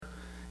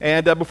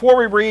And before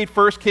we read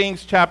 1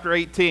 Kings chapter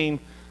 18,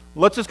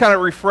 let's just kind of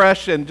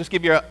refresh and just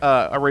give you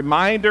a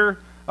reminder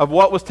of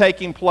what was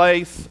taking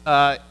place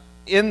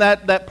in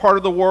that part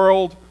of the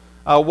world,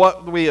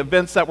 what the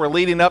events that were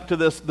leading up to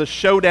the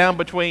showdown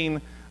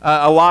between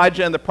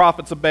Elijah and the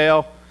prophets of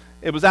Baal.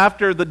 It was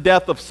after the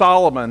death of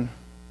Solomon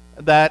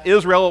that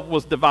Israel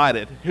was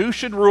divided. Who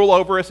should rule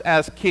over us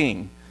as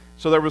king?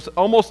 So there was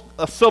almost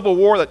a civil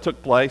war that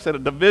took place and a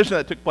division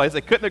that took place.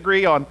 They couldn't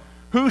agree on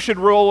who should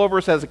rule over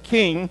us as a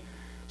king.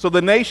 So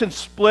the nation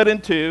split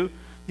in two.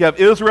 You have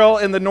Israel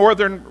in the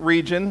northern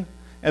region,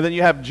 and then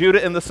you have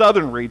Judah in the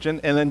southern region.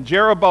 And then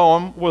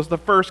Jeroboam was the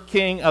first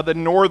king of the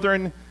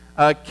northern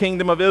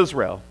kingdom of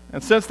Israel.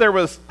 And since there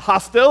was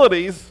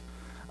hostilities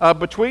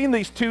between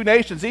these two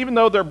nations, even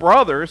though they're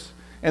brothers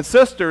and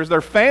sisters,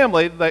 their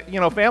family,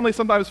 family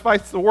sometimes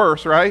fights the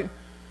worst, right?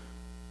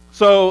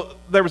 So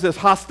there was this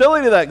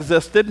hostility that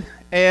existed,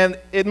 and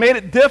it made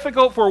it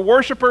difficult for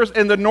worshipers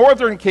in the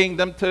northern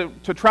kingdom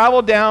to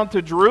travel down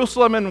to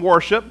Jerusalem and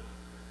worship.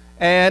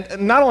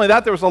 And not only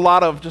that, there was a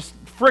lot of just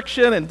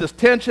friction and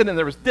distension, and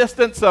there was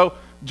distance. So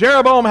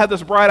Jeroboam had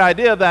this bright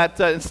idea that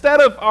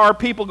instead of our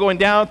people going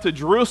down to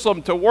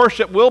Jerusalem to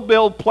worship, we'll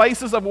build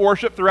places of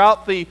worship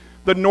throughout the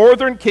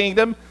northern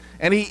kingdom,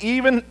 and he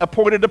even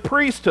appointed a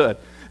priesthood.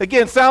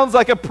 Again, sounds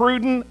like a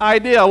prudent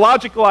idea, a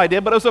logical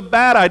idea, but it was a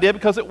bad idea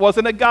because it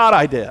wasn't a God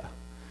idea.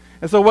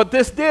 And so what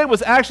this did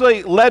was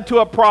actually led to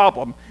a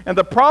problem. And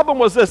the problem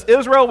was this: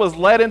 Israel was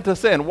led into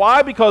sin.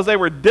 Why? Because they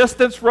were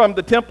distanced from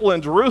the temple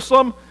in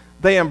Jerusalem,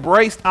 they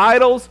embraced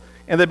idols,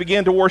 and they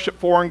began to worship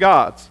foreign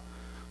gods.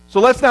 So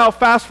let's now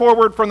fast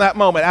forward from that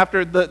moment.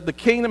 After the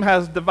kingdom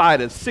has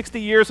divided, 60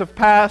 years have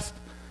passed,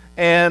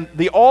 and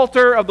the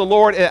altar of the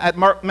Lord at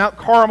Mount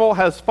Carmel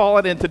has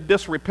fallen into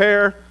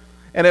disrepair.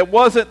 And it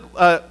wasn't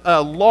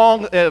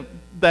long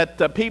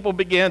that people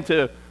began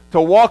to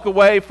walk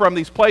away from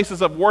these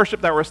places of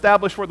worship that were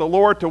established for the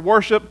Lord to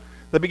worship.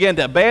 They began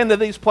to abandon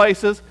these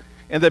places,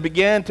 and they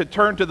began to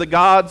turn to the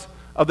gods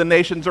of the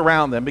nations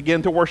around them,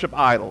 begin to worship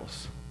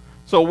idols.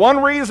 So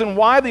one reason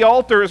why the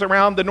altars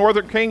around the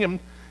northern kingdom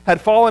had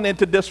fallen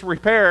into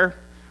disrepair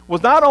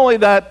was not only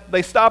that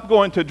they stopped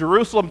going to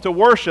Jerusalem to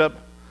worship,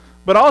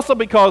 but also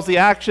because the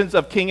actions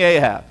of King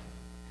Ahab.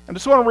 I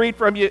just want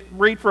to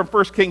read from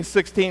 1 Kings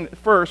 16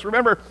 first.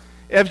 Remember,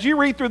 as you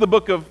read through the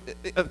book of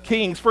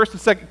Kings, 1st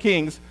and 2nd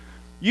Kings,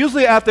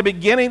 usually at the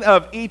beginning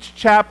of each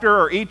chapter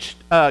or each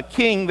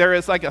king, there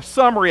is like a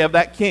summary of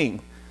that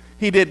king.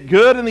 He did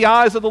good in the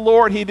eyes of the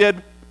Lord. He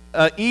did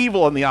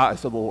evil in the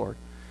eyes of the Lord.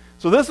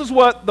 So this is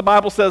what the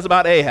Bible says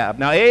about Ahab.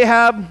 Now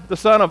Ahab, the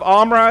son of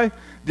Omri,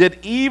 did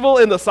evil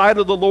in the sight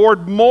of the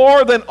Lord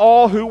more than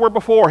all who were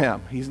before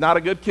him. He's not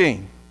a good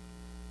king.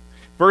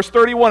 Verse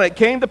 31, it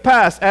came to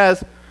pass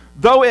as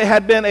though it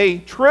had been a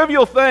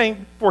trivial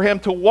thing for him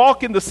to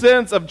walk in the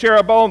sins of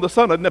Jeroboam the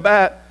son of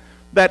Nebat,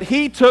 that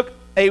he took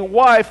a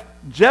wife,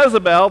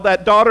 Jezebel,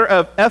 that daughter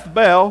of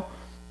Ethbaal,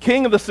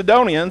 king of the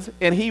Sidonians,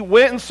 and he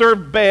went and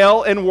served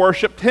Baal and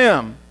worshipped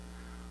him.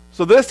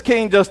 So this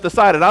king just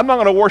decided, I'm not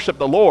going to worship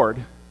the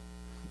Lord.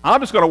 I'm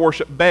just going to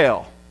worship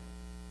Baal.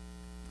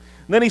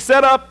 And then he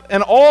set up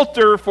an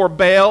altar for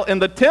Baal in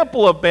the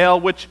temple of Baal,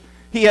 which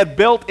he had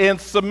built in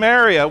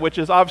Samaria, which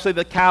is obviously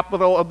the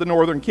capital of the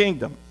northern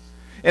kingdom.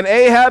 And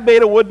Ahab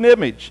made a wooden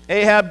image.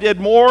 Ahab did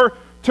more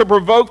to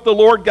provoke the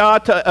Lord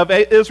God of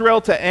Israel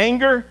to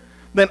anger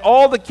than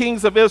all the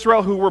kings of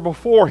Israel who were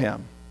before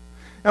him.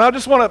 And I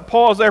just want to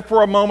pause there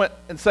for a moment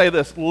and say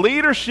this.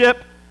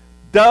 Leadership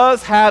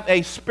does have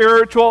a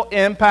spiritual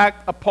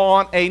impact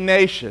upon a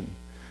nation.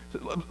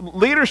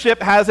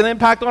 Leadership has an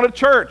impact on a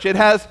church. It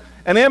has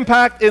an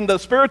impact in the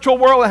spiritual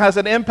world. It has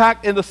an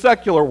impact in the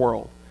secular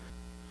world.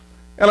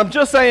 And I'm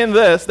just saying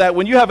this, that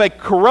when you have a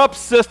corrupt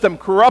system,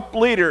 corrupt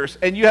leaders,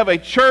 and you have a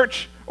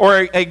church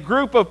or a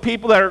group of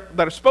people that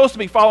are supposed to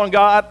be following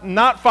God,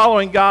 not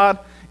following God,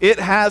 it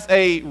has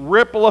a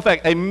ripple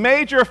effect, a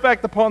major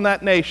effect upon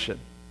that nation.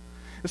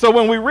 And so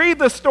when we read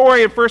this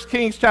story in 1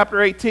 Kings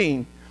chapter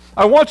 18,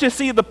 I want you to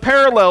see the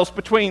parallels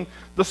between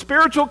the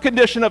spiritual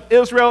condition of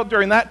Israel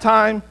during that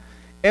time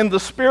and the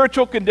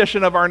spiritual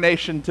condition of our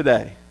nation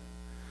today.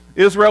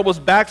 Israel was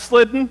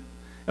backslidden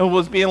and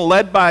was being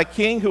led by a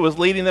king who was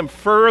leading them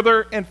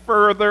further and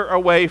further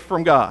away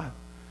from God.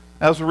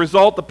 As a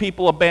result, the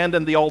people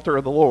abandoned the altar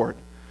of the Lord.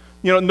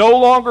 No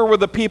longer were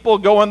the people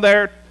going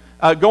there,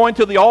 going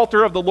to the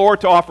altar of the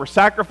Lord to offer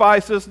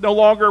sacrifices. No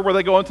longer were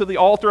they going to the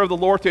altar of the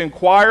Lord to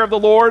inquire of the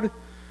Lord,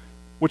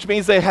 which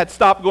means they had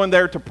stopped going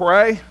there to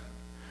pray.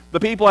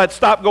 The people had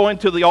stopped going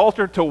to the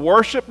altar to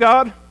worship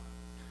God.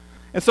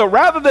 And so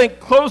rather than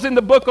closing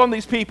the book on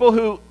these people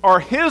who are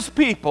his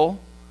people,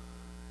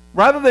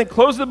 rather than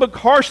close the book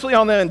harshly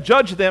on them and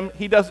judge them,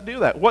 he doesn't do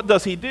that. What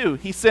does he do?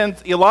 He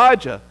sends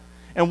Elijah.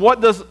 And what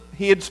does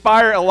he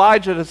inspire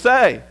Elijah to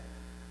say?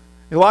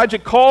 Elijah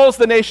calls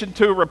the nation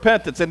to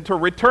repentance and to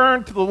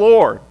return to the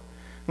Lord.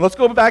 And let's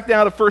go back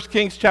down to 1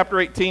 Kings chapter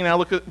 18. Now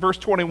look at verse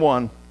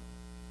 21.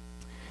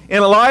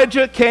 And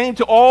Elijah came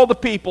to all the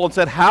people and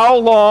said, how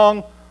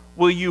long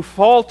will you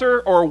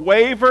falter or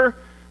waver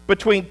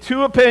between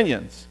two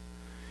opinions?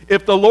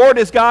 If the Lord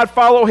is God,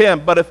 follow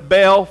him, but if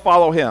Baal,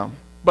 follow him.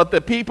 But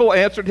the people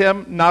answered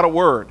him not a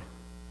word.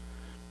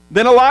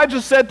 Then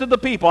Elijah said to the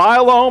people, I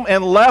alone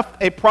am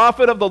left a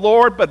prophet of the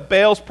Lord, but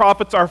Baal's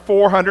prophets are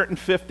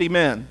 450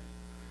 men.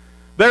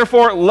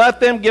 Therefore, let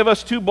them give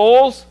us 2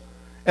 bulls,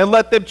 and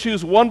let them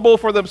choose 1 bull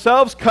for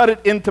themselves, cut it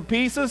in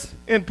pieces,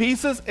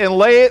 and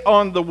lay it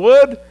on the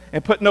wood,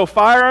 and put no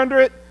fire under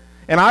it.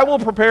 And I will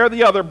prepare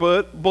the other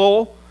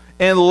bull,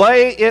 and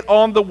lay it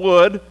on the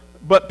wood,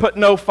 but put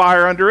no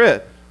fire under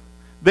it.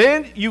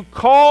 Then you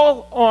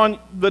call on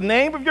the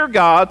name of your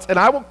gods, and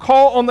I will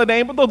call on the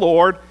name of the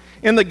Lord,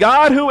 and the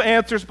God who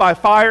answers by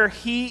fire,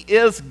 he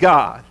is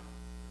God.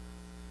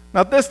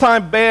 Now at this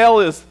time,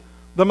 Baal is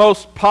the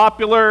most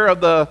popular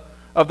of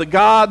the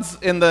gods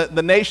in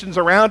the nations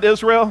around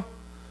Israel.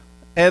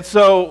 And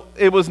so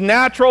it was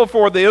natural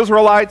for the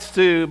Israelites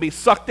to be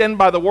sucked in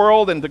by the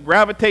world and to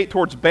gravitate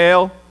towards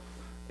Baal.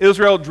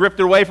 Israel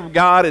drifted away from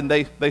God, and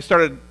they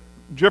started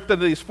drifting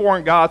to these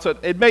foreign gods. So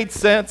it made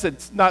sense.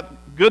 It's not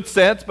good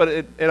sense,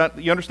 but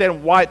you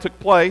understand why it took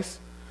place.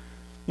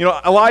 You know,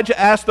 Elijah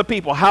asked the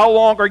people, how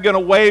long are you going to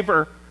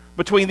waver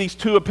between these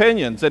 2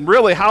 opinions? And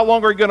really, how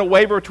long are you going to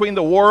waver between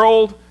the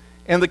world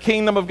and the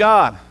kingdom of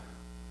God?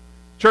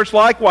 Church,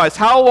 likewise,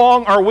 how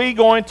long are we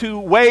going to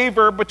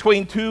waver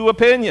between 2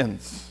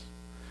 opinions?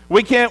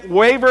 We can't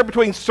waver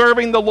between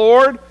serving the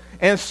Lord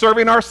and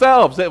serving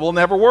ourselves. It will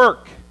never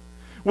work.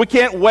 We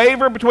can't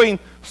waver between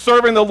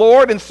serving the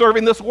Lord and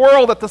serving this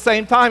world at the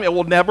same time. It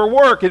will never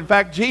work. In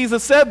fact,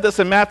 Jesus said this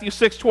in Matthew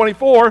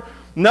 6:24,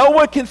 no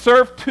one can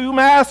serve 2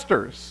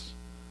 masters.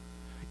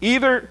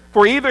 Either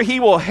he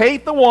will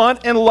hate the one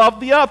and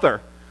love the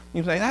other.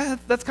 You say,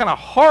 that's kind of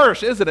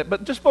harsh, isn't it?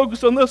 But just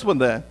focus on this one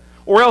then.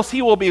 Or else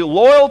he will be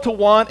loyal to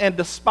one and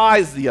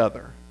despise the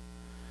other.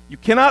 You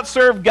cannot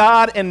serve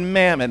God and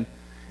mammon.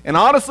 And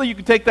honestly, you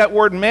can take that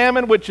word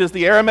mammon, which is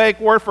the Aramaic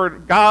word for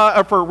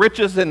God, for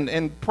riches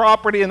and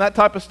property and that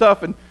type of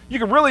stuff, and you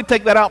can really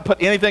take that out and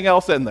put anything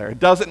else in there. It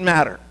doesn't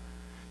matter.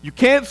 You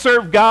can't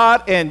serve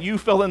God and you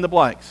fill in the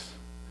blanks.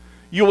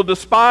 You will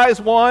despise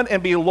one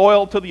and be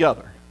loyal to the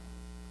other.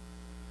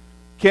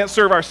 Can't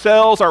serve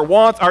ourselves, our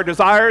wants, our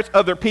desires,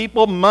 other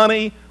people,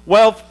 money,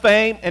 wealth,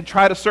 fame, and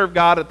try to serve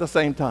God at the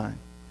same time.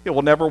 It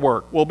will never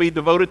work. We'll be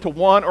devoted to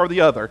one or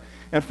the other.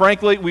 And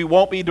frankly, we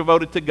won't be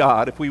devoted to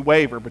God if we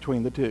waver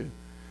between the 2.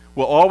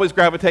 We'll always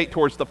gravitate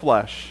towards the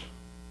flesh.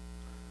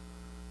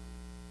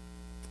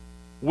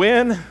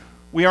 When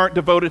we aren't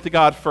devoted to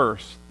God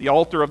first, the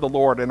altar of the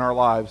Lord in our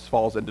lives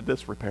falls into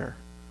disrepair.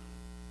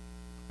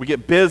 We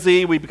get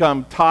busy, we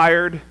become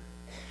tired,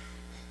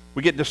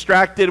 we get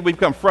distracted, we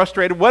become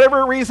frustrated.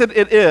 Whatever reason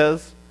it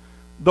is,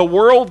 the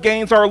world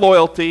gains our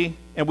loyalty,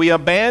 and we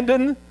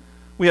abandon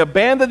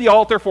the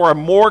altar for a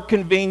more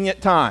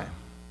convenient time.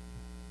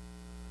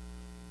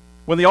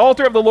 When the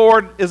altar of the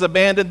Lord is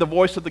abandoned, the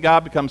voice of the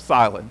God becomes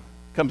silent,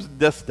 becomes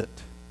distant.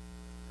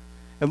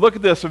 And look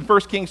at this in 1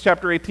 Kings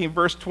chapter 18,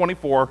 verse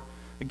 24.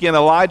 Again,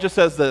 Elijah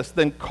says this,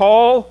 then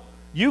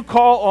you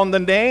call on the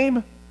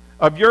name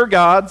of your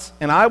gods,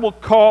 and I will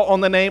call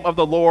on the name of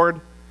the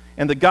Lord,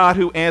 and the God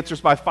who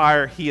answers by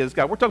fire, he is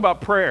God. We're talking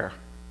about prayer.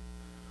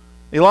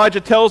 Elijah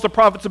tells the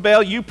prophets of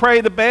Baal, you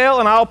pray to Baal,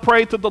 and I'll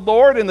pray to the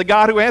Lord, and the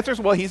God who answers,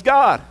 well, he's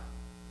God.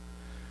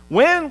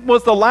 When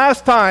was the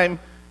last time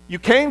you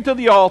came to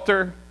the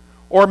altar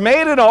or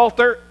made an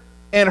altar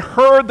and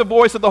heard the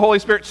voice of the Holy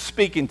Spirit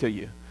speaking to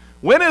you?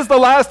 When is the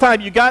last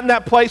time you got in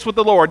that place with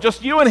the Lord,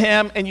 just you and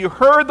him, and you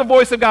heard the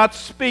voice of God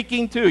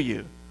speaking to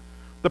you?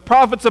 The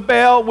prophets of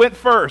Baal went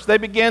first. They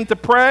began to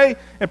pray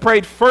and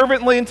prayed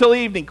fervently until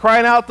evening,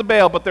 crying out to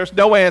Baal, but there's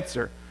no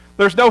answer.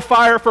 There's no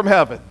fire from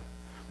heaven.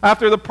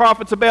 After the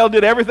prophets of Baal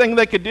did everything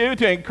they could do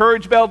to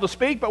encourage Baal to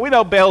speak, but we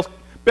know Baal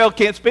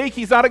can't speak.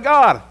 He's not a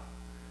god.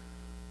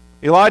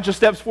 Elijah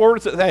steps forward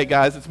and says, hey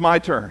guys, it's my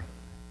turn.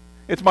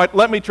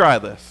 Let me try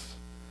this.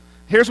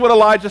 Here's what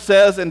Elijah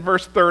says in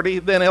verse 30.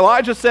 Then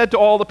Elijah said to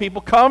all the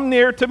people, come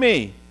near to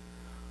me.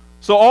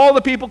 So all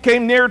the people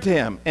came near to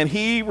him, and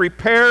he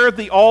repaired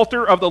the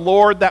altar of the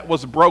Lord that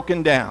was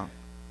broken down.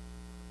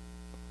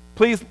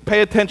 Please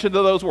pay attention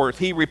to those words.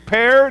 He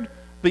repaired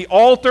the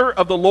altar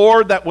of the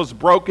Lord that was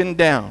broken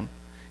down.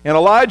 And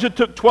Elijah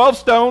took 12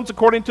 stones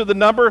according to the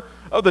number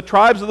of the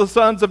tribes of the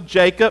sons of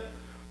Jacob,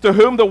 to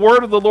whom the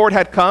word of the Lord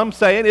had come,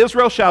 saying,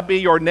 Israel shall be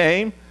your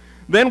name.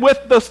 Then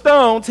with the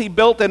stones he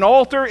built an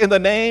altar in the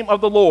name of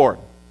the Lord.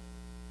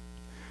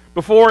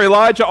 Before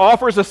Elijah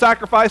offers a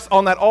sacrifice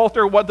on that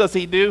altar, what does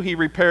he do? He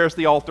repairs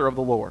the altar of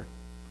the Lord.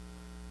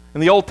 In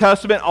the Old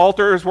Testament,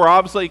 altars were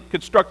obviously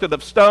constructed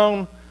of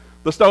stone.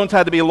 The stones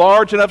had to be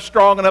large enough,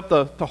 strong enough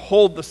to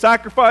hold the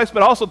sacrifice,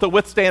 but also to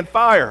withstand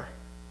fire.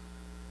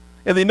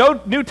 In the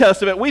New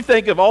Testament, we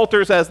think of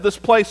altars as this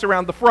place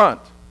around the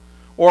front,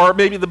 or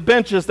maybe the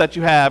benches that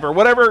you have, or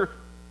whatever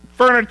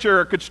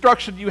furniture or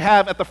construction you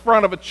have at the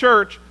front of a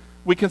church.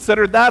 We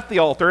consider that the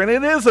altar, and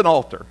it is an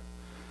altar.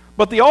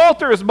 But the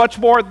altar is much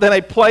more than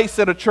a place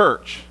in a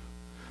church.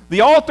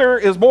 The altar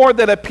is more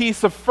than a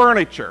piece of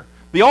furniture.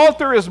 The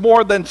altar is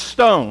more than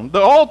stone. The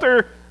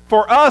altar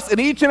for us and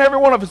each and every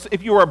one of us,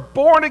 if you are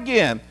born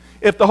again,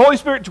 If the Holy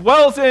Spirit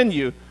dwells in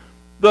you,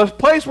 the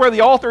place where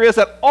the altar is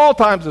at all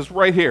times is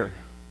right here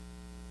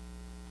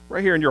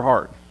in your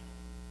heart.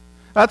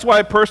 That's why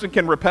a person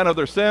can repent of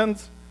their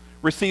sins,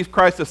 receive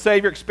Christ as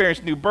Savior,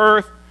 experience new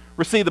birth,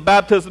 receive the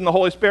baptism of the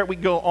Holy Spirit. We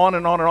can go on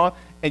and on and on,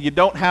 and you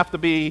don't have to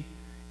be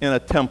in a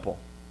temple.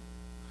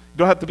 You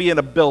don't have to be in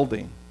a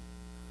building.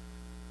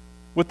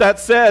 With that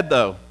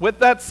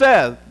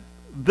said,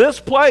 this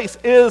place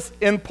is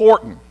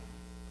important.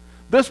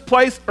 This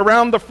place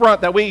around the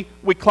front that we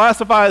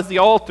classify as the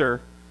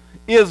altar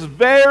is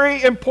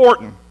very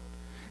important.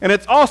 And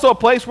it's also a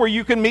place where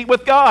you can meet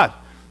with God.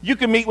 You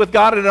can meet with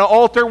God at an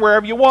altar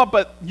wherever you want,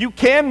 but you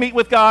can meet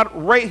with God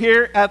right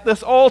here at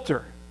this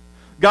altar.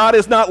 God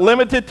is not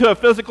limited to a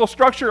physical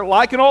structure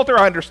like an altar.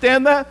 I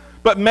understand that.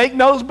 But make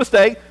no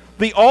mistake,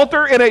 the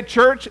altar in a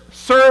church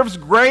serves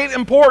great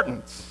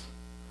importance.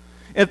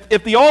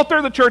 If the altar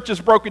of the church is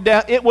broken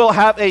down, it will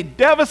have a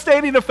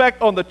devastating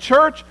effect on the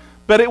church,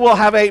 but it will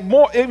have a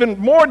even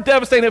more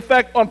devastating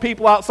effect on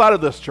people outside of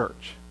this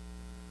church.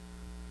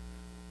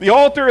 The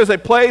altar is a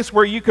place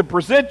where you can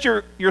present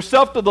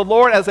yourself to the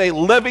Lord as a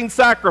living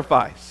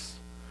sacrifice.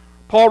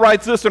 Paul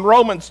writes this in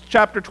Romans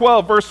chapter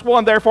 12, verse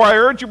 1, "Therefore I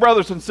urge you,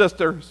 brothers and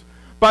sisters,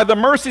 by the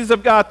mercies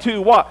of God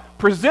to" what?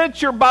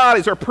 "Present your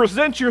bodies," or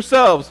present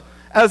yourselves,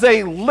 "as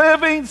a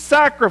living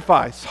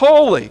sacrifice,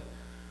 holy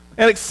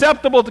and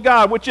acceptable to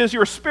God, which is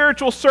your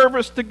spiritual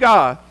service to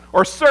God,"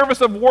 or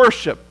service of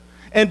worship.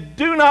 "And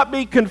do not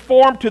be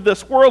conformed to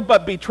this world,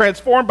 but be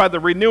transformed by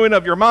the renewing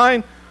of your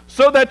mind,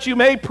 so that you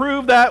may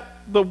prove that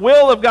the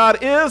will of God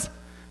is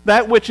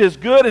that which is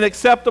good and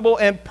acceptable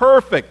and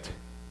perfect."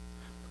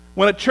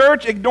 When a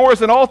church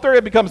ignores an altar,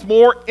 it becomes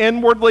more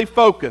inwardly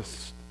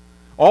focused.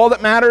 All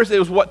that matters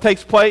is what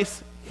takes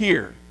place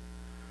here.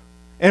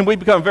 And we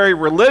become very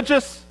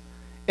religious,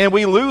 and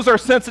we lose our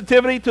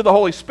sensitivity to the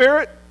Holy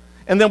Spirit,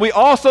 and then we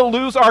also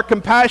lose our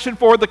compassion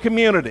for the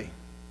community.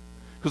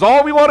 Because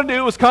all we want to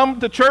do is come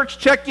to church,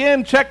 check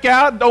in, check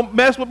out, don't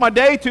mess with my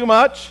day too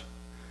much,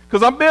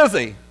 because I'm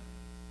busy.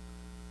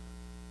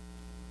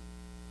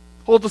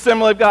 Hold the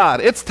assembly of God.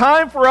 It's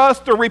time for us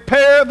to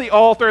repair the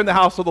altar in the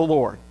house of the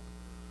Lord.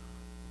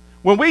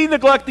 When we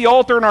neglect the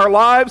altar in our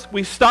lives,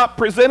 we stop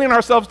presenting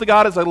ourselves to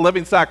God as a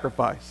living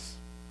sacrifice.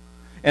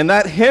 And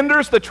that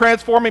hinders the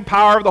transforming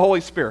power of the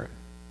Holy Spirit.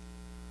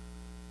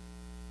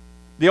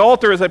 The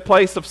altar is a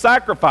place of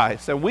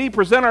sacrifice, and we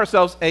present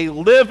ourselves a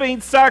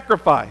living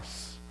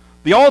sacrifice.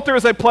 The altar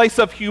is a place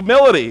of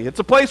humility. It's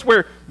a place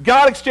where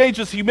God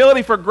exchanges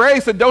humility for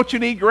grace, and don't you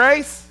need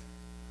grace?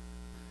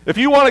 If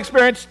you want to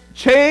experience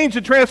change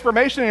and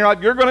transformation in your life,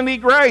 you're going to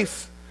need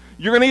grace.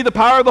 You're going to need the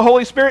power of the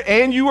Holy Spirit,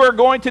 and you are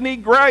going to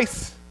need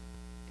grace.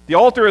 The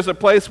altar is a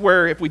place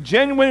where if we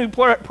genuinely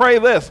pray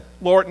this,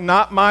 "Lord,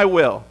 not my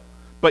will,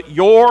 but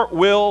your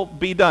will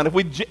be done."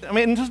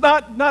 Just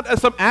not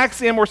as some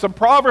axiom or some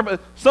proverb, but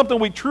something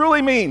we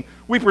truly mean.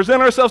 We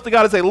present ourselves to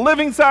God as a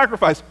living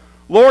sacrifice.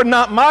 "Lord,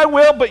 not my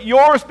will, but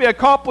yours be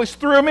accomplished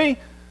through me."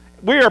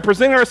 We are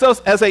presenting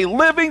ourselves as a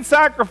living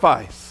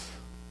sacrifice.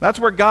 That's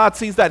where God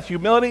sees that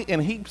humility,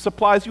 and he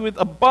supplies you with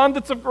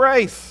abundance of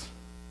grace.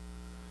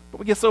 But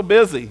we get so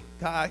busy.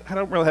 God, I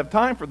don't really have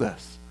time for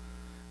this.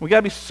 We got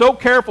to be so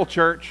careful,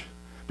 church,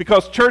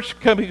 because church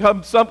can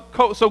become so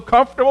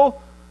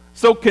comfortable,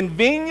 so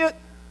convenient,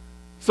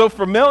 so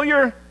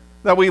familiar,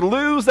 that we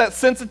lose that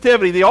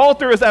sensitivity. The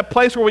altar is that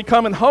place where we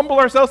come and humble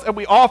ourselves, and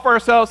we offer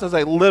ourselves as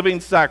a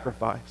living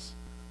sacrifice.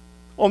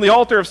 On the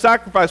altar of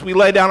sacrifice, we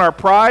lay down our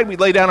pride, we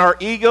lay down our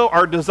ego,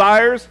 our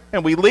desires,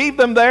 and we leave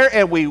them there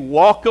and we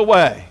walk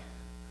away.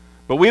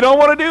 But we don't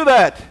want to do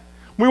that.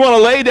 We want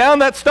to lay down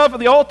that stuff at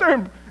the altar,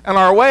 and on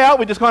our way out,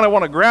 we just kind of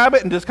want to grab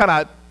it and just kind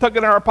of tuck it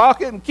in our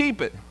pocket and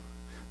keep it.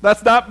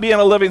 That's not being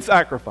a living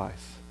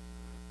sacrifice.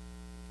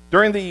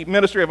 During the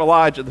ministry of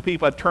Elijah, the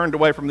people had turned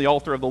away from the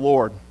altar of the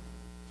Lord,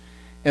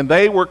 and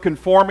they were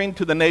conforming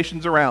to the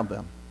nations around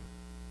them.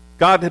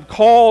 God had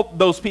called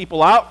those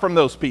people out from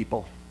those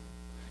people.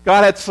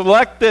 God had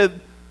selected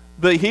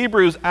the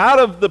Hebrews out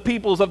of the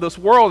peoples of this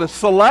world and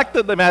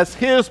selected them as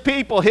his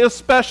people, his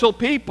special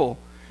people.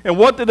 And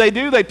what did they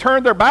do? They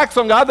turned their backs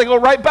on God. They go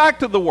right back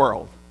to the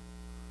world.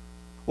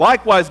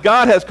 Likewise,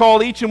 God has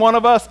called each and one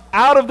of us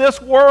out of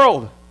this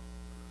world.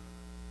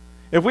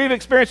 If we've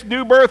experienced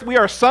new birth, we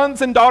are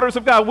sons and daughters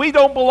of God. We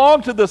don't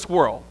belong to this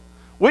world.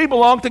 We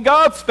belong to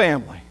God's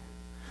family.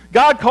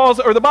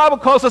 The Bible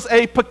calls us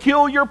a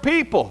peculiar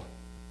people.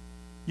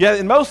 Yet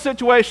in most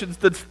situations,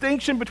 the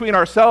distinction between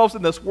ourselves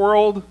and this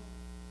world,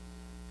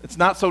 it's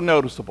not so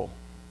noticeable.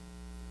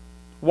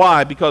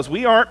 Why? Because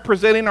we aren't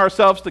presenting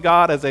ourselves to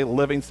God as a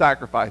living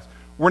sacrifice.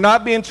 We're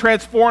not being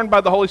transformed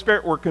by the Holy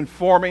Spirit. We're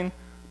conforming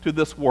to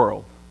this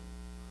world.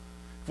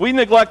 If we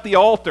neglect the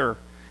altar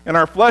and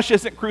our flesh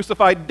isn't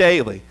crucified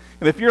daily,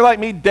 and if you're like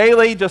me,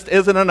 daily just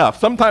isn't enough,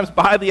 sometimes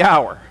by the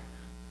hour,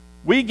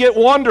 we get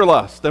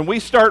wanderlust and we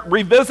start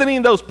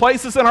revisiting those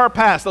places in our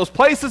past, those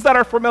places that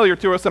are familiar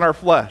to us in our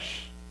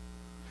flesh.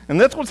 And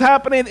that's what's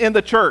happening in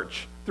the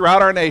church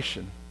throughout our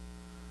nation.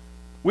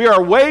 We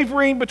are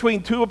wavering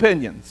between two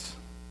opinions.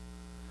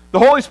 The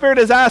Holy Spirit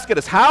is asking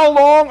us, how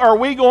long are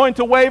we going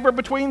to waver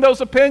between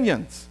those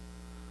opinions?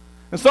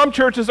 And some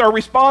churches are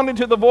responding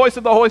to the voice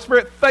of the Holy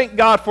Spirit. Thank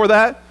God for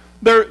that.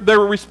 They're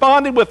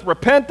responding with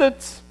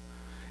repentance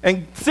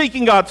and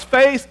seeking God's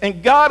face,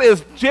 and God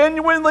is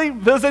genuinely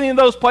visiting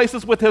those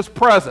places with his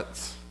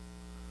presence.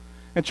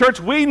 And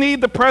church, we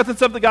need the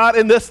presence of the God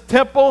in this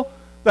temple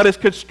that is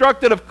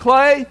constructed of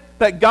clay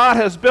that God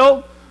has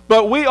built,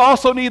 but we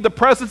also need the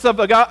presence of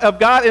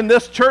God in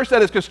this church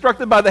that is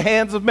constructed by the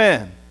hands of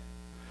men.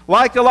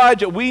 Like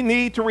Elijah, we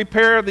need to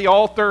repair the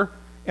altar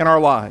in our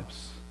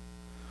lives.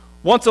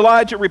 Once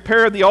Elijah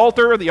repaired the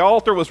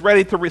altar was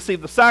ready to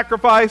receive the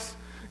sacrifice,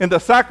 and the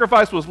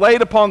sacrifice was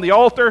laid upon the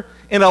altar,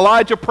 and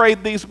Elijah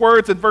prayed these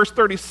words in verse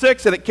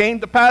 36, and it came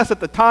to pass at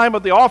the time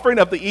of the offering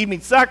of the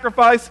evening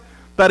sacrifice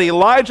that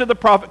Elijah the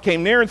prophet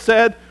came near and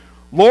said,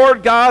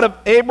 Lord God of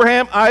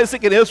Abraham,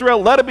 Isaac, and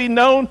Israel, let it be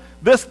known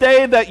this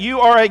day that you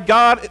are a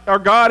God, our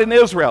God in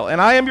Israel,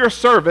 and I am your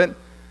servant,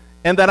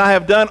 and that I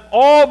have done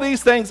all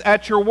these things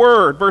at your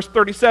word. Verse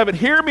 37,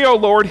 hear me, O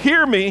Lord,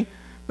 hear me,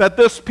 that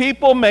this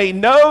people may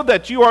know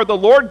that you are the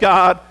Lord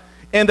God,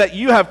 and that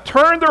you have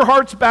turned their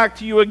hearts back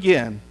to you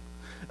again.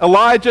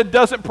 Elijah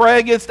doesn't pray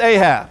against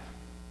Ahab.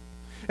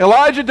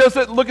 Elijah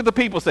doesn't look at the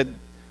people and say,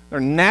 they're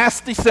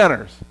nasty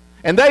sinners,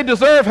 and they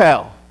deserve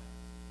hell.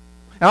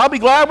 And I'll be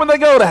glad when they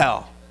go to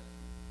hell.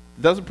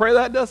 Doesn't pray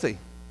that, does he?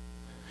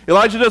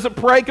 Elijah doesn't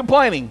pray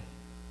complaining.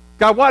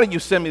 God, why did you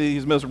send me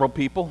these miserable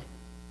people?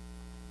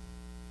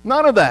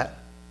 None of that.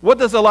 What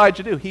does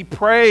Elijah do? He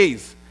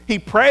prays. He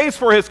prays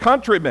for his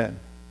countrymen.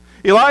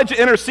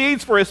 Elijah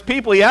intercedes for his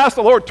people. He asks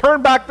the Lord,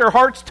 turn back their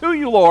hearts to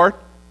you, Lord.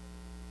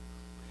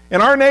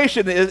 And our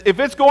nation, if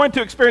it's going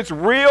to experience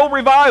real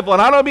revival,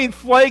 and I don't mean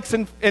flakes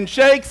and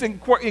shakes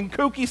and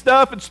kooky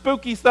stuff and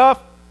spooky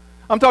stuff,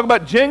 I'm talking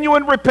about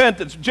genuine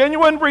repentance,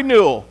 genuine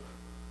renewal.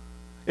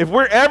 If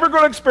we're ever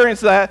going to experience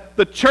that,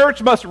 the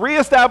church must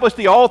reestablish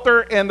the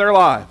altar in their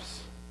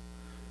lives.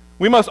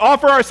 We must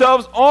offer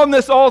ourselves on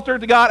this altar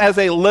to God as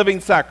a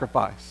living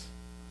sacrifice.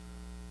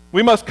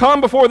 We must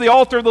come before the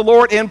altar of the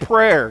Lord in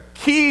prayer.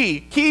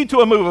 Key to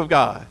a move of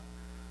God.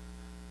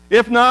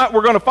 If not,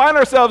 we're going to find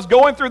ourselves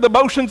going through the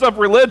motions of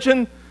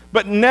religion,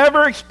 but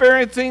never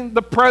experiencing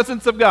the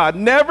presence of God,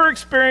 never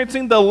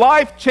experiencing the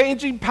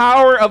life-changing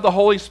power of the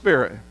Holy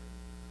Spirit.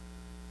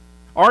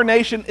 Our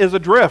nation is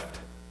adrift.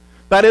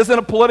 That isn't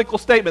a political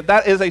statement.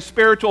 That is a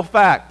spiritual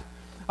fact.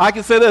 I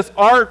can say this,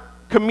 our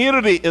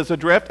community is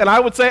adrift, and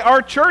I would say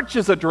our church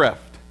is adrift.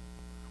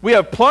 We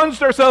have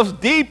plunged ourselves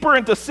deeper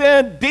into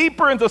sin,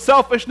 deeper into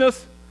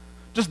selfishness,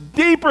 just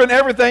deeper in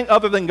everything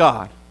other than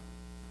God.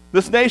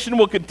 This nation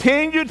will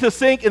continue to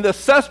sink in the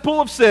cesspool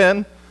of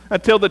sin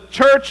until the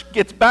church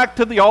gets back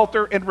to the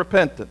altar in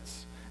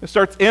repentance and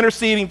starts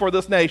interceding for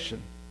this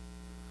nation.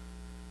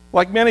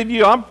 Like many of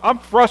you, I'm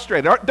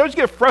frustrated. Don't you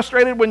get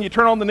frustrated when you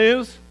turn on the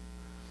news?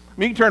 I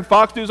mean, you can turn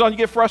Fox News on, you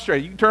get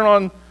frustrated. You can turn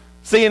on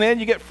CNN,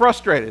 you get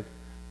frustrated.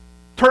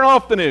 Turn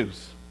off the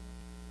news.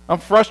 I'm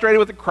frustrated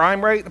with the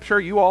crime rate. I'm sure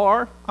you all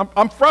are.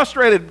 I'm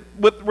frustrated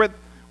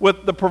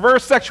with the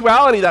perverse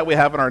sexuality that we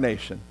have in our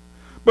nation.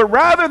 But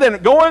rather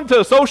than going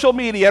to social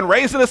media and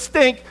raising a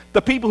stink,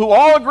 the people who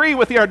all agree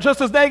with you are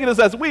just as negative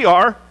as we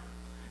are,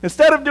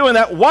 instead of doing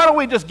that, why don't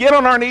we just get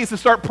on our knees and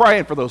start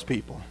praying for those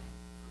people?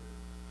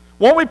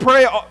 Won't we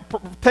pray,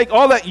 take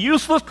all that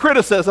useless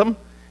criticism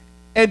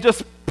and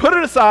just put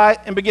it aside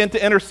and begin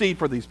to intercede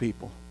for these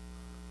people?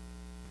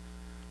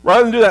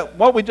 Rather than do that,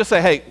 why don't we just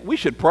say, hey, we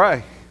should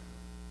pray.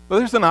 Well,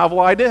 there's a novel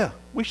idea.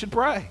 We should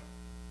pray.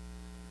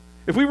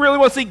 If we really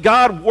want to see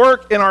God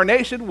work in our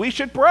nation, we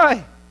should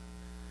pray.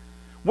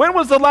 When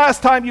was the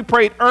last time you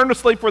prayed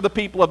earnestly for the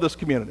people of this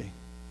community?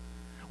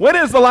 When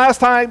is the last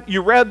time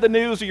you read the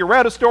news or you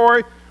read a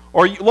story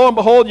or lo and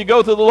behold, you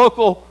go to the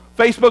local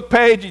Facebook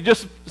page, you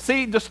just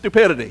see just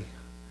stupidity.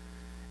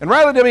 And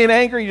rather than being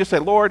angry, you just say,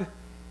 Lord,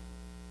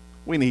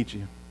 we need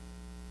you.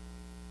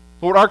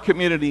 Lord, our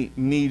community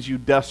needs you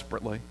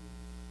desperately.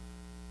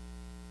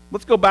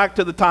 Let's go back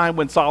to the time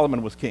when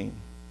Solomon was king.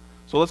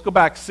 So let's go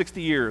back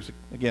 60 years.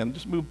 Again,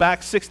 just move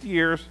back 60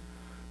 years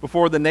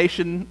before the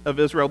nation of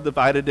Israel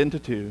divided into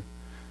two.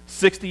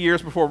 60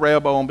 years before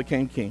Rehoboam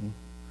became king.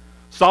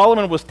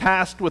 Solomon was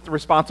tasked with the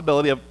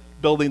responsibility of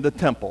building the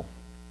temple.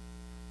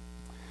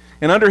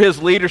 And under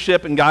his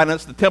leadership and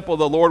guidance, the temple of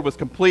the Lord was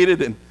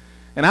completed. And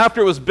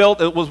after it was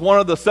built, it was one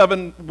of the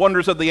 7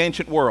 wonders of the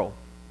ancient world.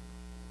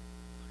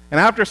 And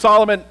after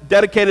Solomon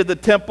dedicated the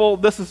temple,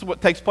 this is what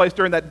takes place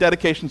during that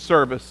dedication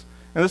service.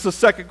 And this is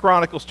 2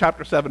 Chronicles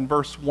chapter 7,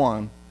 verse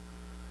 1.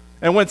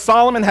 And when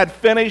Solomon had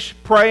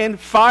finished praying,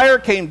 fire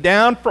came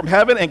down from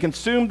heaven and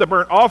consumed the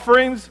burnt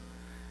offerings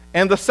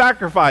and the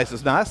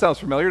sacrifices. Now that sounds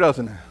familiar,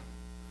 doesn't it?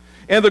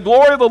 And the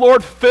glory of the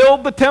Lord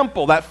filled the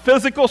temple, that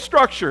physical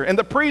structure. And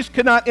the priest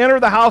could not enter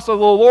the house of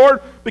the Lord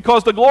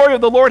because the glory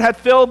of the Lord had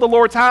filled the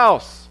Lord's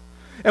house.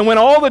 And when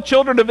all the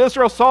children of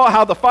Israel saw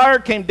how the fire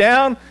came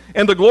down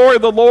and the glory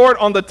of the Lord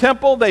on the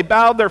temple, they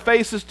bowed their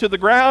faces to the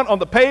ground on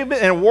the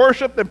pavement and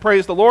worshiped and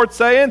praised the Lord,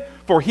 saying,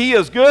 for he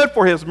is good,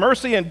 for his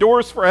mercy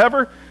endures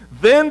forever.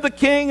 Then the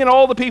king and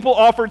all the people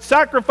offered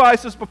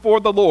sacrifices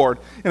before the Lord.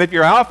 And if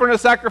you're offering a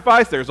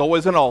sacrifice, there's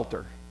always an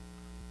altar.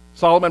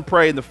 Solomon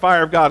prayed, and the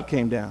fire of God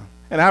came down.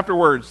 And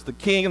afterwards, the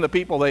king and the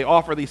people, they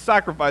offer these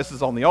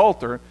sacrifices on the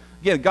altar.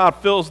 Again, God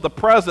fills the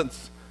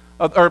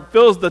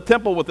fills the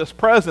temple with his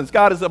presence.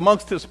 God is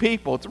amongst his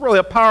people. It's really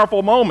a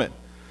powerful moment.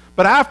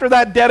 But after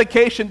that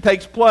dedication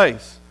takes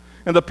place,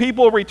 and the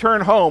people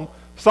return home,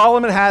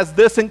 Solomon has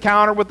this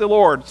encounter with the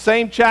Lord.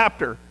 Same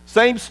chapter,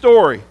 same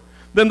story.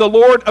 Then the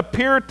Lord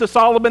appeared to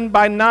Solomon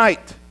by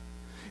night.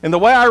 And the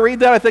way I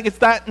read that, I think it's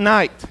that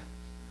night.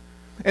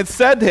 And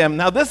said to him,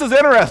 now this is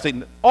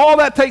interesting. All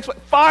that takes,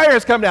 fire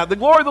has come down. The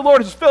glory of the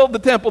Lord has filled the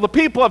temple. The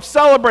people have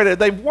celebrated.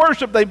 They've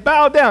worshiped. They've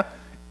bowed down.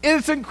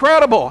 It's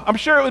incredible. I'm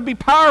sure it would be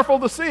powerful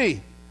to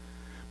see.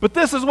 But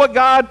this is what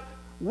God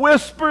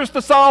whispers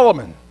to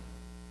Solomon.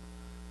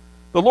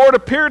 The Lord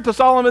appeared to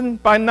Solomon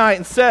by night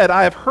and said,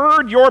 I have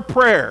heard your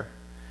prayer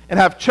and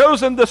have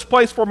chosen this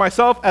place for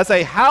myself as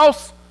a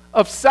house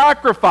of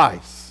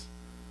sacrifice.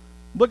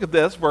 Look at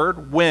this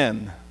word,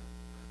 when.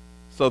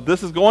 So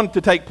this is going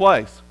to take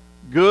place,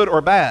 good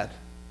or bad.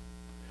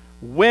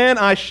 When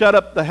I shut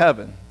up the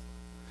heaven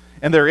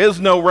and there is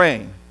no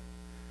rain,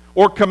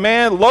 or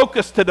command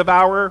locusts to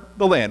devour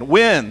the land.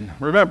 When,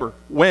 remember,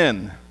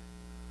 when.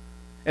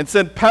 And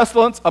send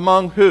pestilence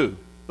among who?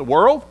 The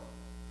world?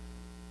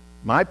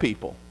 My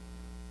people.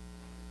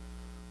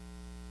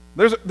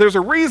 There's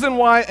a reason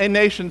why a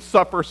nation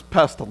suffers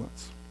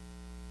pestilence.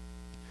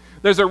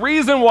 There's a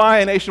reason why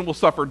a nation will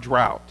suffer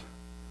drought.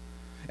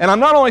 And I'm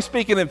not only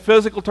speaking in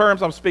physical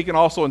terms, I'm speaking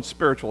also in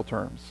spiritual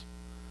terms.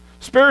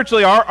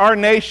 Spiritually, our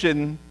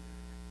nation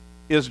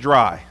is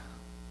dry.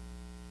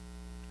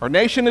 Our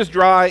nation is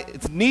dry.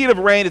 It's in need of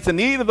rain. It's in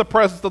need of the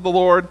presence of the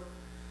Lord.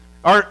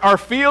 Our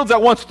fields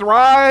that once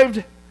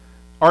thrived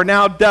are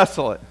now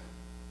desolate.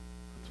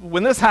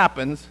 When this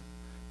happens,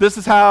 this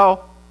is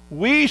how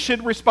we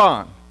should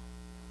respond.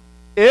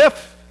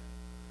 If,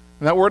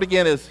 and that word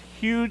again is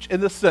huge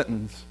in this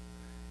sentence,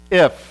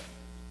 if,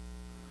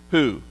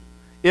 who?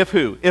 If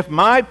who? If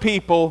my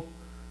people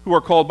who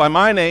are called by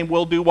my name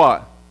will do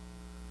what?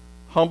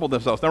 Humble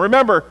themselves. Now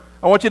remember,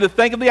 I want you to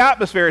think of the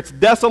atmosphere. It's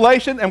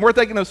desolation, and we're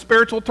thinking of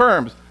spiritual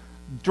terms.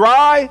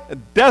 Dry,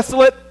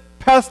 desolate,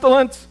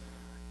 pestilence,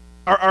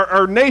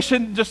 our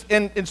nation just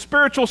in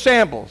spiritual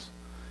shambles.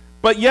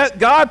 But yet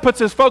God puts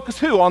his focus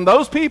who? On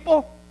those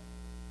people?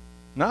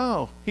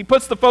 No. He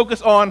puts the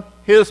focus on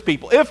his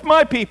people. If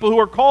my people who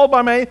are called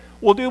by me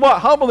will do what?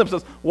 Humble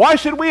themselves. Why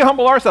should we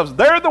humble ourselves?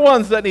 They're the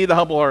ones that need to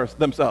humble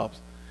themselves.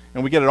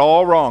 And we get it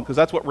all wrong because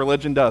that's what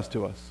religion does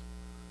to us.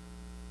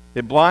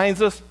 It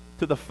blinds us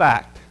to the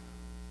fact.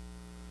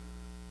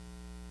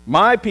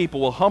 My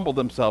people will humble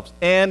themselves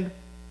and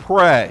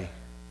pray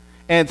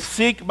and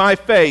seek my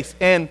face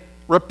and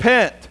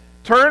repent,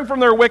 turn from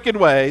their wicked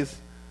ways.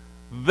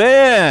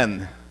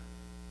 Then,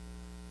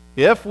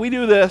 if we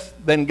do this,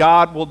 then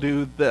God will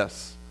do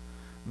this.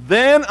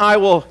 Then I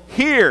will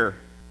hear.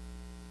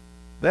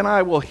 Then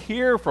I will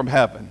hear from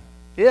heaven.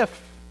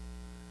 If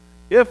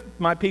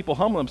my people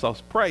humble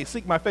themselves, pray,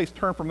 seek my face,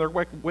 turn from their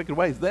wicked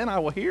ways, then I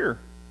will hear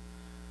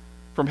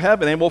from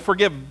heaven and will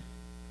forgive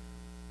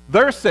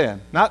their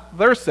sin, not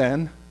their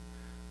sin,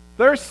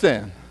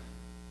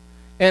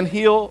 and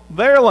heal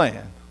their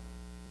land.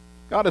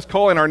 God is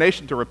calling our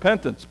nation to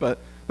repentance, but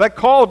that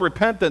call of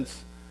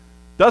repentance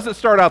doesn't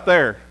start out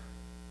there. It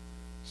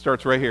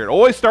starts right here. It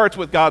always starts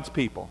with God's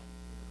people.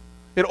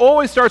 It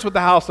always starts with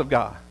the house of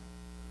God.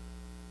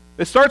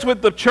 It starts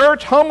with the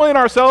church humbling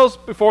ourselves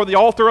before the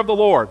altar of the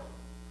Lord.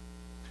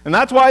 And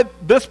that's why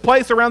this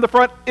place around the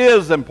front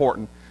is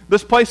important.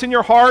 This place in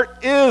your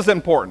heart is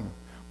important.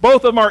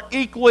 Both of them are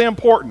equally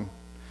important.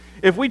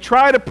 If we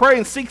try to pray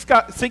and seek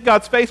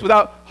God's face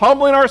without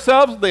humbling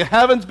ourselves, the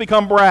heavens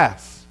become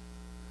brass.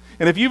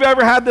 And if you've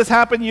ever had this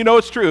happen, you know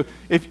it's true.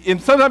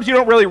 And sometimes you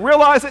don't really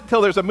realize it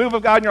till there's a move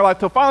of God in your life,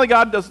 till finally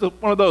God does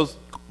one of those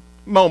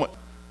moments.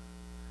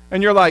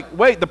 And you're like,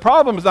 wait, the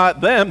problem's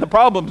not them, the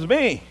problem's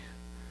me.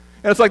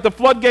 And it's like the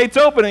floodgates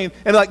opening,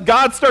 and like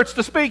God starts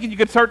to speak, and you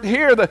can start to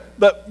hear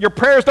that your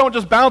prayers don't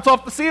just bounce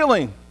off the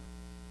ceiling.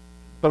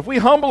 But if we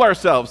humble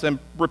ourselves and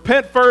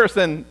repent first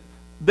and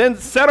then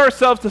set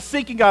ourselves to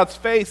seeking God's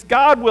face,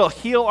 God will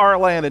heal our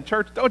land. And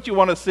church, don't you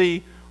want to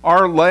see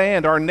our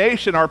land, our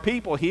nation, our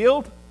people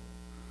healed?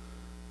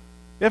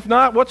 If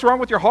not, what's wrong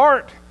with your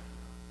heart?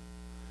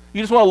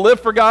 You just want to live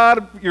for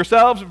God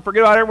yourselves and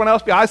forget about everyone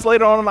else, be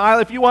isolated on an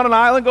island. If you want an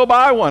island, go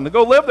buy one and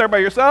go live there by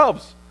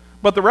yourselves.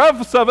 But the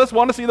rest of us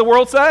want to see the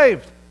world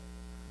saved.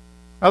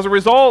 As a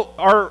result,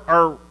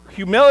 our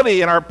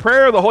humility and our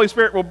prayer, the Holy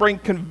Spirit will bring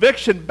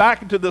conviction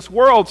back into this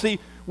world. See,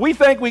 we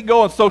think we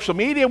go on social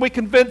media and we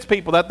convince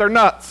people that they're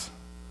nuts.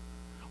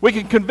 We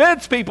can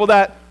convince people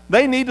that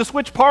they need to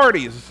switch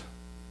parties.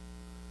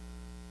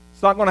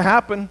 It's not going to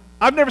happen.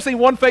 I've never seen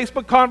one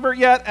Facebook convert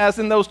yet as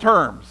in those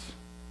terms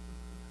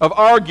of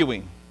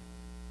arguing.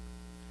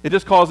 It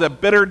just caused a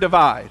bitter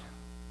divide.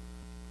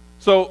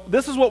 So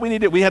this is what we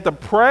need to do. We have to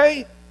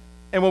pray,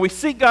 and when we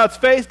seek God's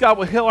face, God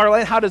will heal our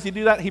land. How does he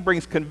do that? He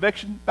brings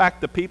conviction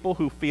back to people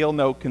who feel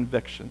no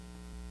conviction.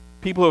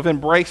 people who have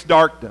embraced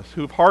darkness,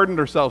 who have hardened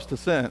themselves to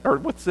sin, or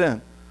with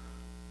sin.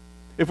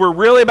 If we're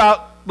really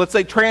about, let's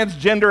say,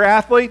 transgender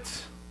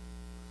athletes,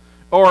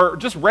 or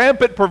just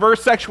rampant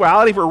perverse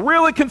sexuality, if we're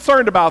really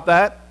concerned about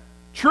that,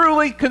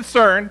 truly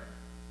concerned,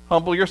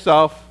 humble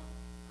yourself,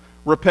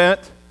 repent,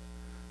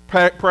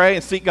 pray,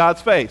 and seek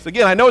God's face.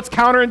 Again, I know it's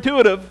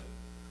counterintuitive,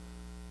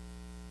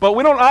 but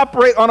we don't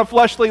operate on a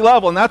fleshly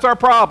level, and that's our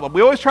problem.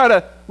 We always try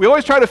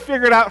to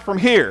figure it out from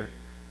here,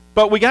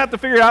 but we have to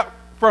figure it out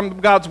from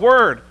God's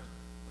Word.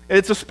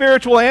 It's a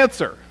spiritual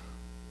answer.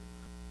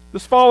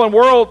 This fallen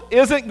world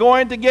isn't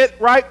going to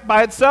get right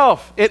by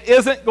itself. It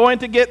isn't going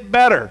to get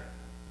better.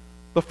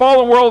 The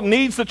fallen world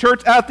needs the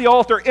church at the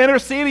altar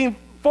interceding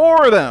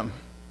for them.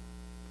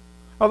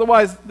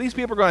 Otherwise, these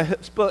people are going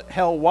to split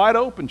hell wide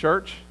open,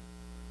 church.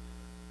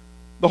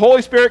 The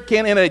Holy Spirit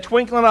can, in a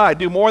twinkling of an eye,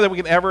 do more than we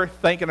can ever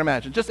think and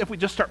imagine. Just if we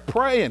just start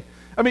praying.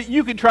 I mean,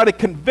 you can try to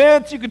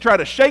convince, you can try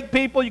to shake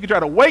people, you can try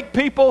to wake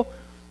people,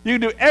 you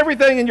can do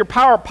everything in your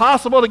power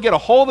possible to get a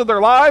hold of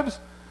their lives,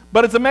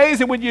 but it's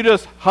amazing when you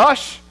just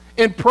hush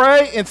and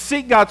pray and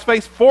seek God's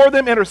face for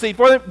them, intercede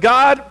for them.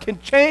 God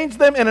can change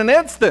them in an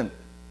instant.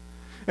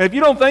 And if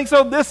you don't think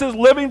so, this is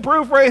living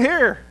proof right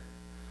here.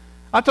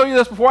 I told you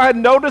this before. I had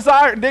no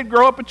desire, did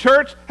grow up in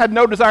church, had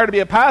no desire to be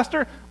a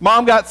pastor.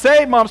 Mom got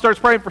saved. Mom starts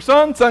praying for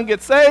son. Son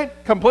gets saved.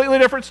 Completely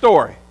different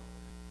story.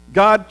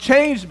 God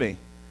changed me.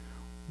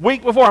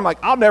 Week before, I'm like,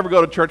 I'll never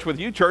go to church with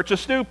you. Church is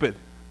stupid.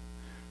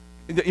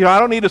 You know, I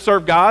don't need to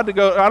serve God to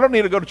go. I don't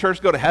need to go to church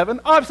to go to heaven.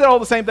 I've said all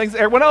the same things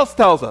everyone else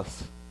tells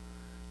us.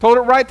 Told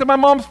it right to my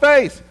mom's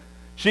face.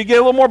 She'd get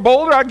a little more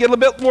bolder. I'd get a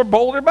little bit more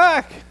bolder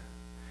back.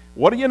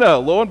 What do you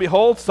know? Lo and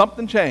behold,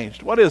 something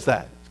changed. What is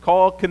that? It's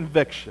called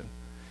conviction.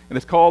 And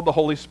it's called the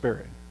Holy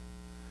Spirit.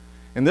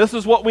 And this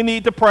is what we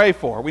need to pray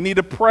for. We need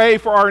to pray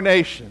for our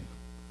nation.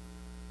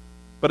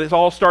 But it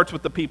all starts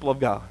with the people of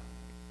God.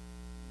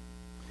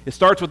 It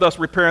starts with us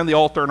repairing the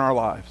altar in our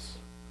lives.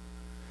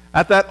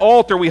 At that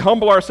altar, we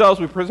humble ourselves.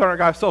 We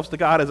present ourselves to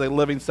God as a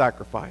living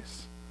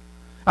sacrifice.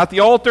 At the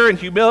altar, in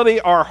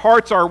humility, our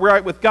hearts are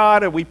right with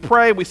God, and we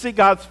pray, we seek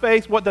God's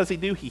face. What does He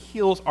do? He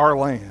heals our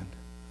land.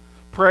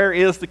 Prayer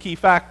is the key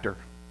factor.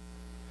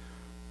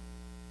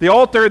 The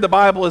altar in the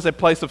Bible is a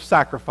place of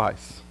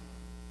sacrifice.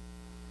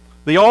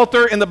 The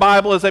altar in the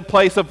Bible is a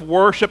place of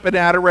worship and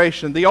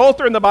adoration. The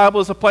altar in the Bible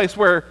is a place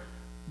where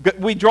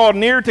we draw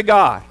near to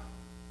God.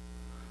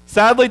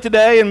 Sadly,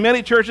 today in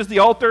many churches, the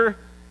altar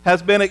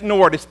has been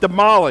ignored. It's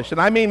demolished, and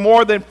I mean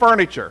more than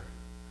furniture.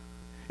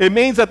 It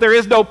means that there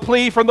is no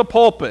plea from the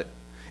pulpit.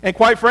 And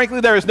quite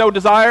frankly, there is no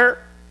desire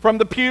from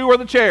the pew or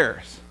the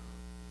chairs.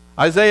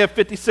 Isaiah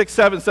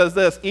 56:7 says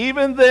this,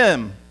 "Even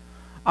them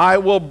I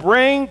will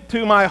bring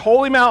to my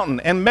holy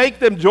mountain and make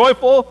them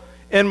joyful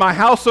in my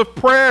house of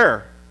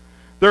prayer.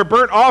 Their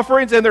burnt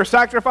offerings and their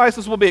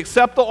sacrifices will be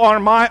acceptable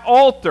on my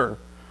altar.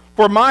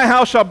 For my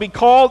house shall be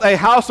called a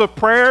house of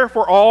prayer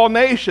for all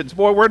nations."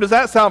 Boy, where does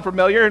that sound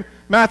familiar? In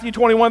Matthew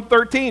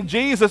 21:13,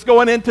 Jesus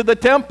going into the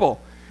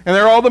temple, and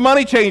there are all the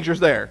money changers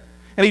there.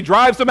 And He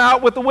drives them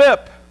out with the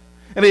whip.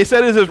 And He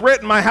said, "It is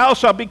written, my house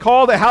shall be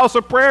called a house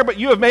of prayer, but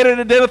you have made it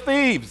a den of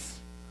thieves."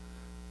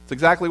 It's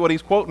exactly what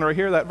He's quoting right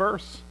here, that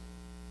verse.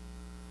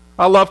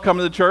 I love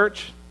coming to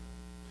church.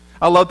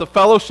 I love the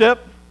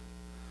fellowship.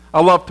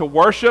 I love to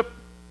worship.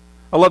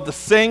 I love to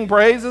sing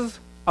praises.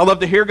 I love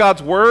to hear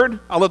God's word.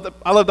 I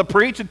love to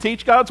preach and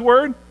teach God's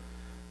word.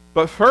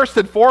 But first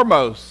and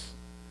foremost,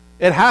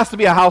 it has to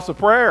be a house of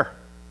prayer.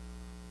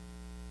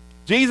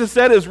 Jesus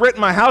said, "It is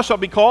written, my house shall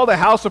be called a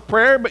house of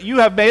prayer, but you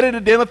have made it a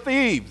den of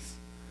thieves."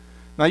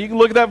 Now you can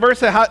look at that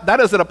verse and say, that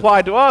doesn't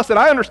apply to us. And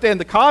I understand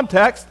the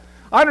context.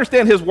 I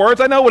understand His words.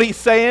 I know what He's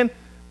saying,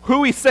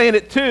 who He's saying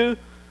it to.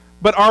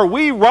 But are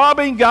we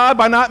robbing God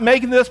by not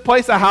making this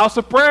place a house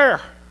of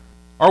prayer?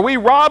 Are we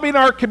robbing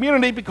our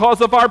community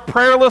because of our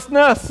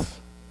prayerlessness?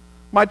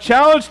 My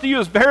challenge to you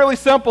is fairly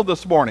simple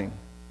this morning.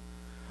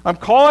 I'm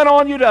calling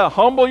on you to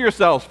humble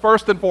yourselves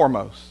first and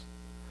foremost.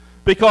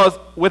 Because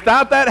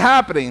without that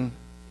happening,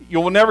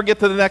 you will never get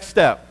to the next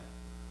step.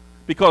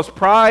 Because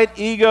pride,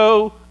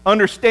 ego,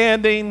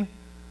 understanding,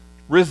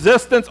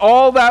 resistance,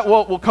 all that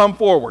will come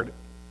forward.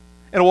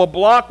 And it will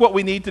block what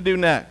we need to do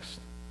next.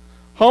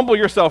 Humble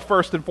yourself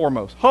first and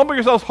foremost. Humble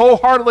yourselves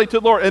wholeheartedly to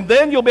the Lord, and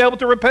then you'll be able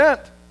to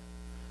repent.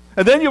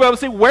 And then you'll be able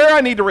to see where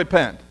I need to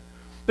repent.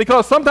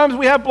 Because sometimes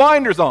we have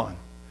blinders on.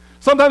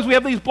 Sometimes we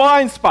have these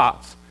blind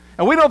spots.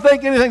 And we don't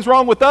think anything's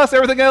wrong with us.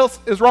 Everything else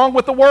is wrong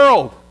with the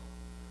world.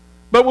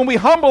 But when we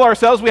humble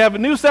ourselves, we have a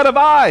new set of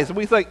eyes. And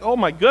we think, oh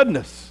my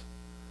goodness.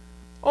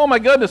 Oh my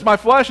goodness, my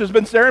flesh has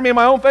been staring me in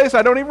my own face.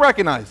 I don't even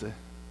recognize it.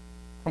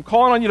 I'm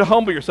calling on you to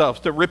humble yourselves,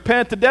 to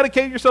repent, to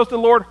dedicate yourselves to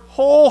the Lord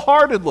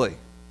wholeheartedly.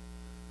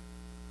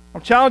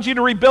 I'm challenging you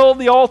to rebuild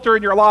the altar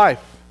in your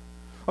life.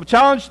 I've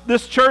challenged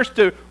this church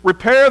to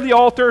repair the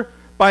altar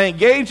by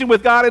engaging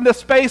with God in this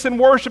space in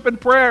worship and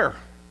prayer.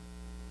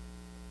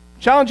 I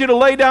challenge you to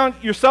lay down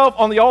yourself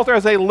on the altar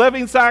as a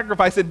living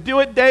sacrifice and do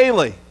it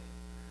daily.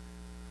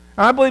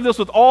 And I believe this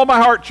with all my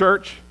heart,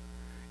 church.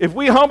 If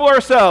we humble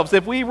ourselves,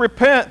 if we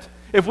repent,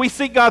 If we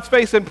seek God's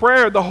face in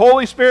prayer, the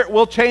Holy Spirit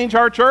will change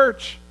our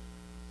church.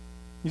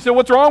 You say,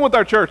 what's wrong with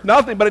our church?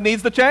 Nothing, but it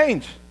needs to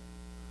change.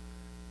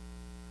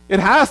 It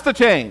has to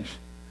change.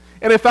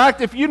 And in fact,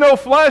 if you know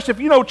flesh, if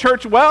you know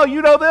church well,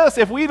 you know this.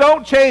 If we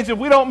don't change, if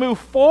we don't move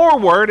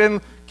forward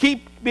and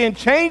keep being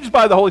changed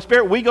by the Holy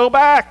Spirit, we go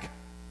back.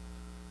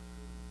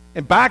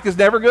 And back is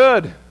never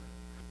good.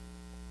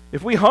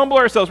 If we humble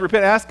ourselves,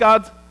 repent,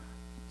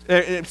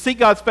 seek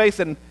God's face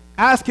and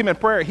ask Him in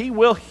prayer, He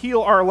will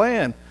heal our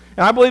land.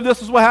 And I believe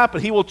this is what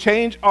happened. He will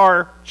change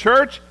our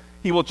church.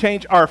 He will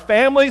change our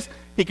families.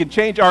 He can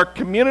change our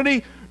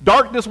community.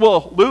 Darkness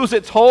will lose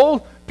its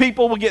hold.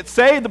 People will get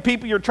saved. The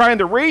people you're trying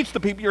to reach, the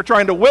people you're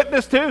trying to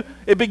witness to,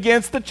 it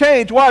begins to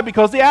change. Why?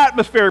 Because the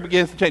atmosphere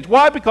begins to change.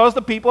 Why? Because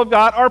the people of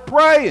God are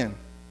praying.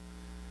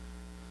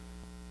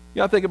 You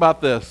got to think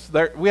about this.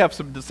 We have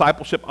some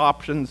discipleship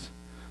options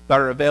that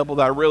are available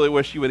that I really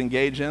wish you would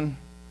engage in.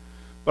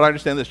 But I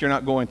understand this, you're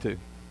not going to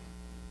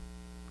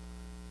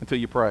until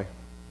you pray.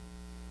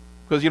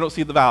 Because you don't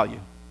see the value.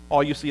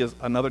 All you see is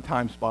another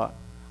time spot.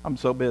 I'm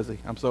so busy.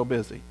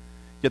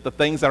 Yet the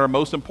things that are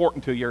most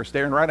important to you are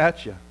staring right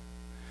at you.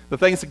 The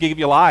things that give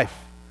you life.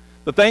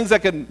 The things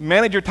that can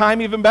manage your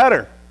time even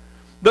better.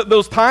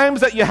 Those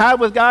times that you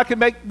have with God can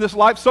make this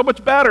life so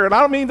much better. And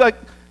I don't mean like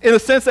in the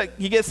sense that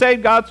you get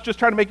saved, God's just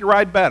trying to make your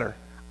ride better.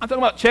 I'm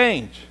talking about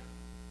change.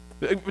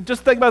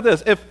 Just think about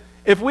this.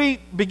 If we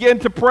begin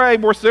to pray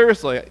more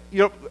seriously,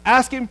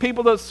 asking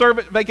people to serve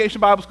at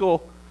Vacation Bible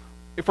School,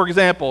 for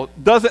example,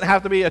 doesn't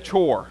have to be a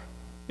chore.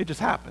 It just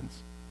happens.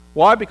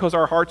 Why? Because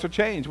our hearts are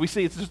changed. We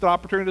see it's just an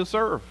opportunity to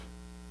serve.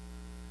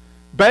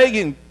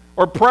 Begging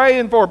or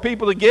praying for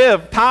people to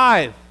give,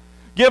 tithe,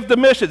 give to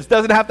missions.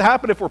 Doesn't have to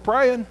happen if we're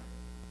praying.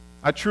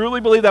 I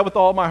truly believe that with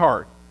all my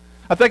heart.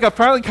 I think I've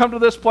finally come to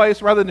this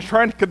place rather than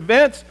trying to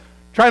convince,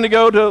 trying to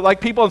go to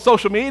like people on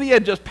social media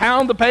and just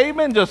pound the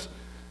pavement, just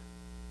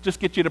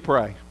get you to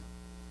pray.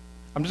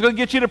 I'm just going to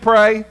get you to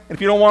pray, and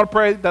if you don't want to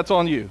pray, that's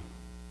on you.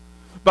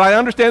 But I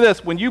understand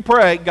this, when you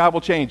pray, God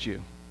will change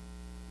you.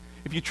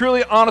 If you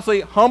truly,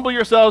 honestly, humble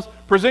yourselves,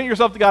 present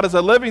yourself to God as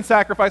a living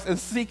sacrifice, and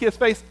seek His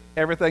face,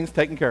 everything's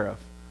taken care of.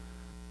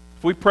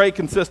 If we pray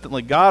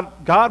consistently,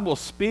 God will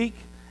speak.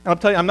 And I'm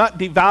telling you, I'm not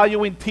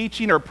devaluing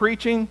teaching or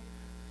preaching.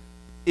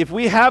 If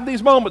we have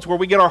these moments where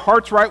we get our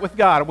hearts right with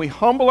God, and we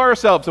humble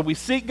ourselves, and we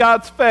seek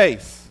God's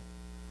face,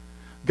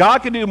 God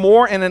can do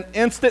more in an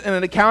instant in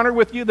an encounter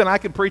with you than I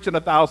can preach in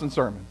 1,000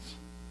 sermons.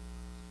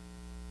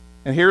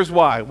 And here's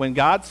why. When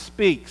God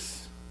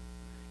speaks,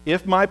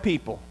 if my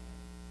people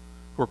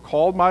who are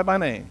called by my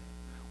name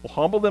will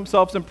humble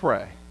themselves and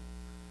pray,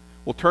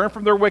 will turn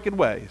from their wicked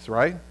ways,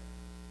 right?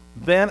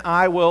 Then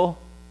I will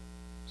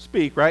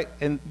speak, right?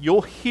 And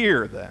you'll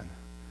hear then.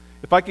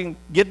 If I can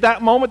get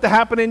that moment to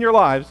happen in your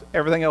lives,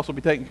 everything else will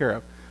be taken care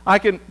of. I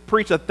can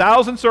preach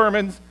 1,000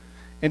 sermons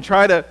and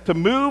try to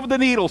move the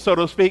needle, so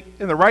to speak,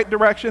 in the right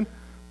direction.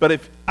 But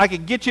if I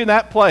can get you in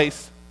that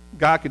place,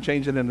 God can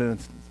change it in an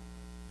instant.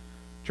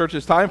 Church,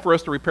 it's time for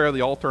us to repair the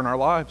altar in our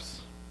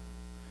lives.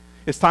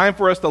 It's time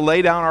for us to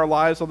lay down our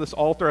lives on this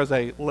altar as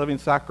a living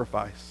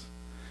sacrifice.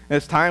 And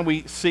it's time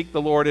we seek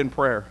the Lord in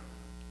prayer.